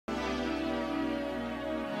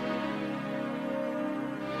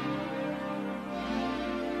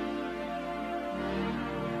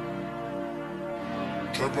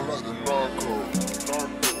Trapping like the narco.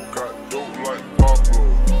 Got dope like Pablo.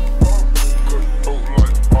 Got dope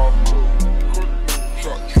like Pablo.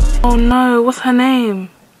 Oh no, what's her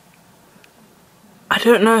name? I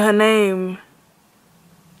don't know her name.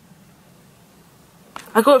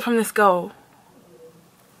 I got it from this girl.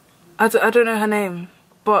 I don't know her name,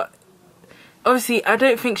 but obviously I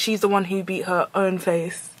don't think she's the one who beat her own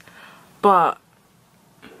face, but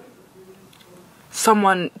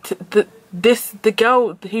someone, the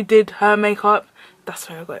girl who did her makeup, that's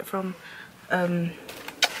where I got it from.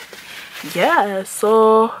 Yeah,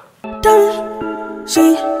 so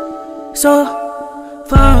she so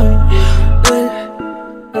fun.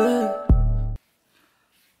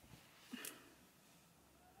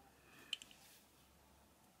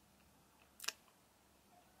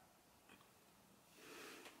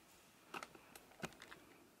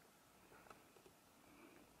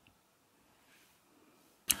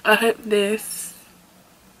 I hope this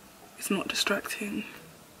is not distracting.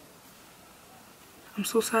 I'm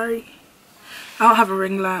so sorry. I don't have a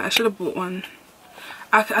ring light. I should have bought one.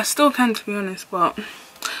 I still can, to be honest, but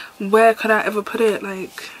where could I ever put it?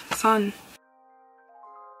 Like, sun.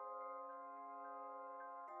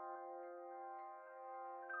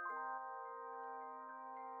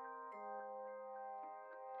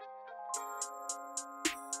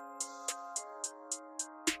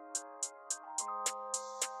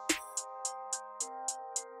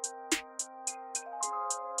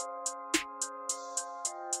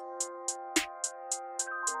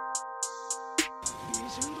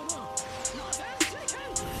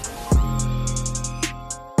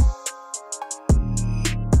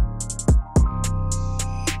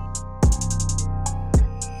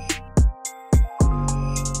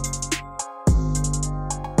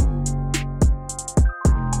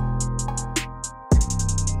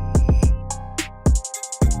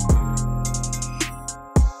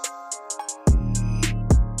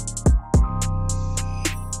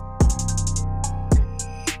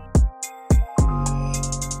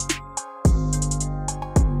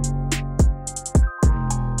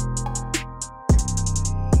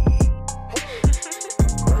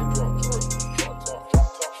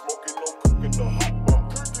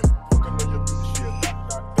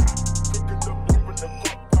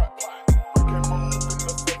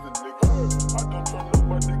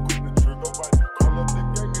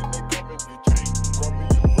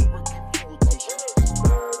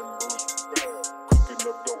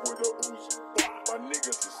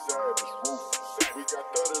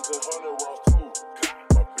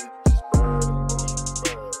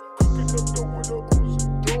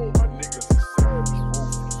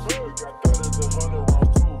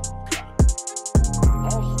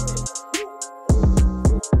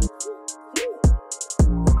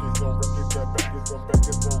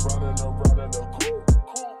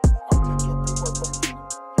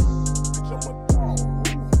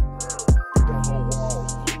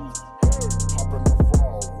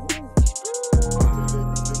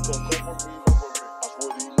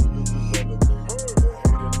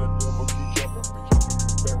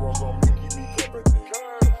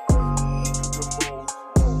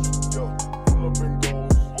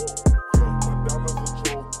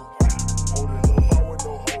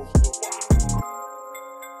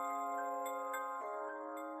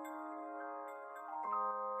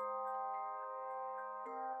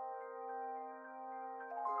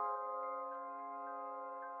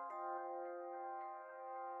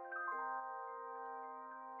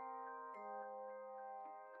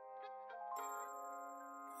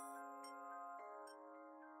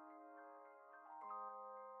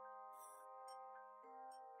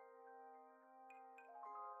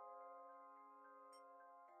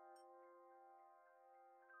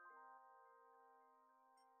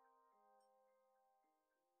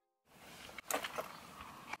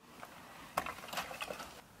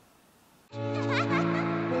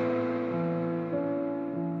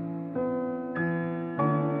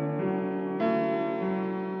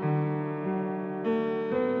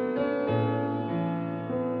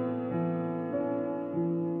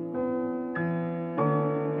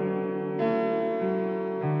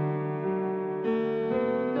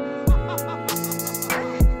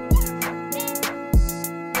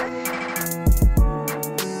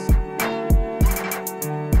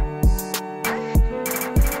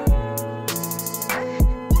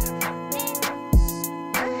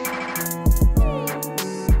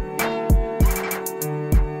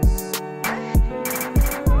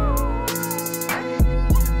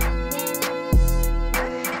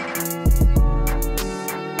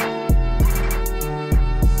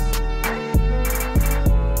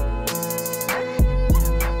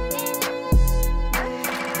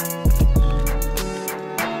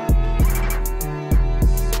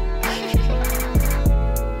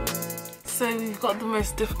 got the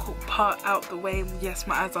most difficult part out the way. Yes,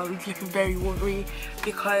 my eyes are looking very watery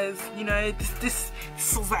because, you know, this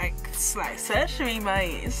is like, it's like surgery,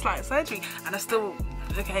 mate. It's like surgery, and I still,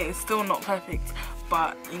 okay, it's still not perfect,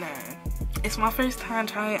 but you know, it's my first time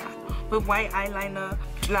trying it with white eyeliner,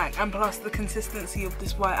 like, and plus the consistency of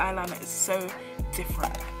this white eyeliner is so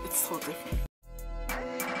different. It's so different.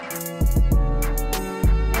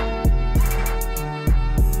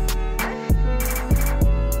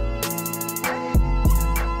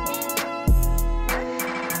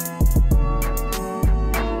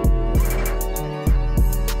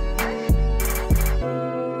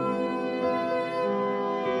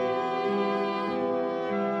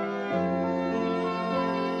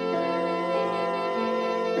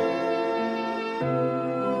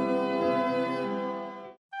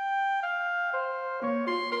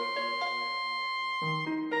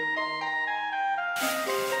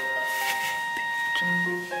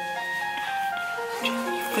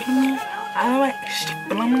 I like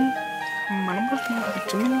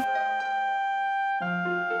filming.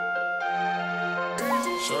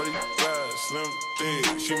 Shorty fast, slim, thick.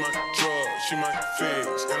 She might drug, she might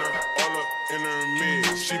fix, and I'm all up in her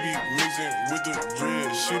mix. She be mixing with the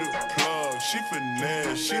wrist. She the plug, she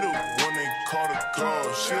finesse. She the one they call the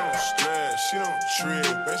call. She don't stress, she don't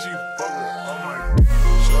trip, and she fuck with all my.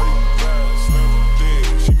 Shorty fast, slim, thick.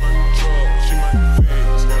 She might drug, she might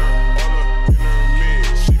fix, and I'm all up in her mix.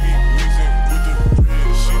 She be mixing with the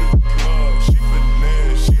wrist. She the plug, she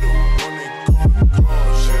finesse. She the one they call the call.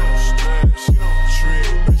 She don't stress, she don't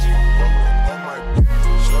trip, and she fuck with all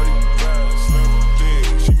my. Shorty fast, slim, thick.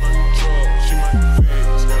 She might drug, she might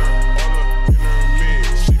fix, and I'm all up in her mix.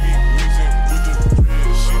 She be mixing with the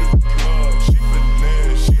wrist. She the plug, she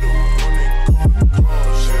finesse. She the one they call the call.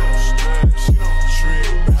 She don't stress, she don't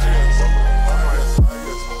trip, and she fuck with all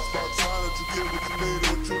my. About time that you get what you need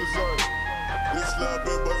and what you deserve. This love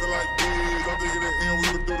been buzzing like bees. I'm thinking the end we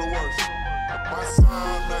would do the worst. My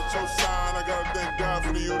sign, not your sign. I gotta thank God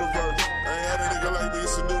for the universe. I ain't had a nigga like me,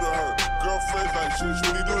 it's a new to her. Girlfriends like shit,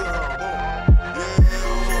 what he do to her? Yeah,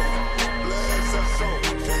 blast that soul,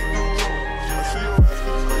 can't do wrong. I see your ass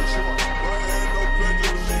in the street, she want right hand, no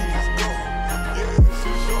pleasure, she's gone. Yeah,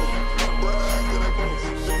 she's yours. Brag and they both.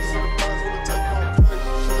 She's in the past, wanna take my place.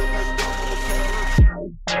 She look like dumb on the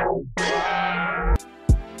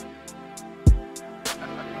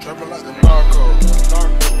trapping like the narco,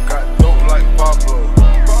 got dope like Pablo,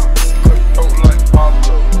 cut dope like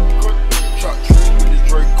Pablo, shot trees with the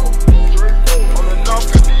Draco, on the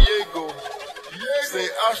north at Diego, say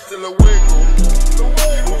hasta luego,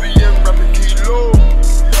 we'll be in rapping kilo,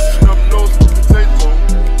 snub nose with potato,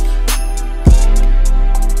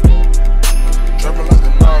 trapping like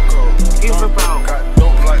the narco, It's about. got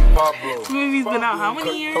dope like Pablo, This movie's been out how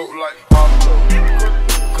many years? dope like Pablo,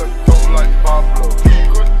 cut dope like Pablo.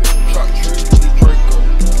 Shot trees with the Draco.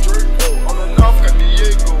 On the north at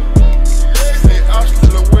Diego. Say hasta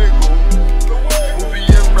luego. We'll be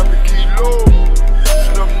in rapping kilo.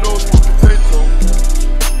 Snub nose with potato.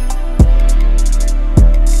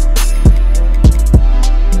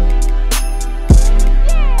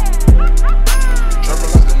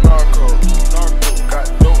 Trapping like the narco. Got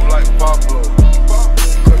dope like Pablo.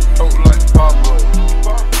 Cut dope like Pablo.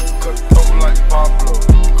 Cut dope like Pablo.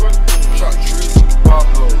 Shot trees with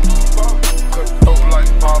Pablo. Cut dope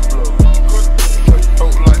like Pablo. Cut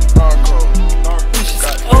dope like narco.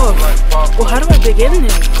 Got dope like Pablo. Well, how do I begin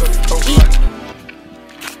this? Cut dope like.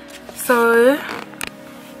 So,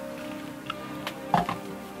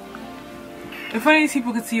 if only these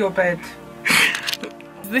people could see your bed.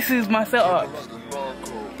 This is my setup.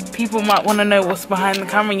 People might want to know what's behind the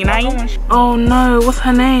camera, you know? Oh no, what's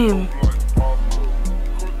her name?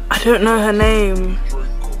 I don't know her name.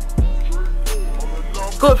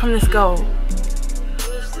 Got it from this girl.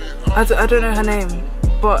 I don't know her name,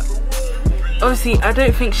 but obviously I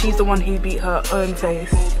don't think she's the one who beat her own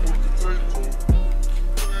face.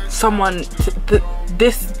 Someone,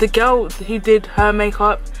 the girl who did her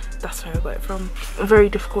makeup, that's where I got it from. A very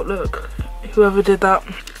difficult look. Whoever did that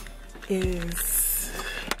is...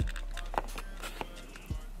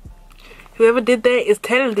 Whoever did that is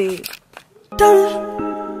talented.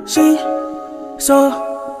 Don't she so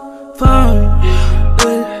fun?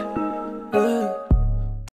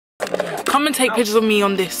 Come and take pictures of me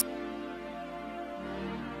on this.